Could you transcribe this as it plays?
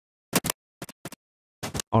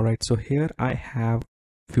Alright, so here I have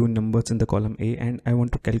few numbers in the column A and I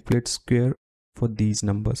want to calculate square for these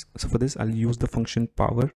numbers. So for this I'll use the function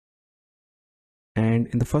power, and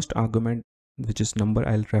in the first argument, which is number,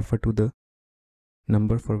 I'll refer to the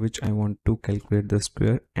number for which I want to calculate the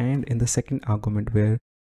square, and in the second argument where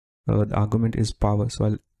the argument is power, so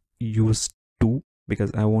I'll use 2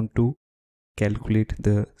 because I want to calculate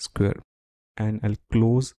the square, and I'll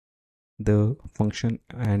close the function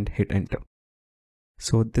and hit enter.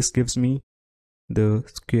 So this gives me the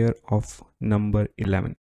square of number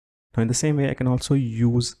 11. Now in the same way I can also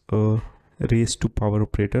use a raised to power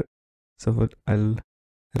operator. So I'll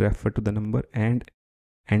refer to the number and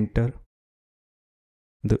enter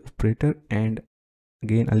the operator, and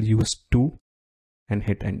again I'll use 2 and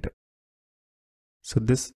hit enter. So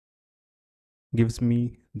this gives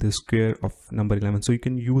me the square of number 11. So you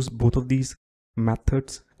can use both of these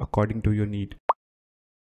methods according to your need.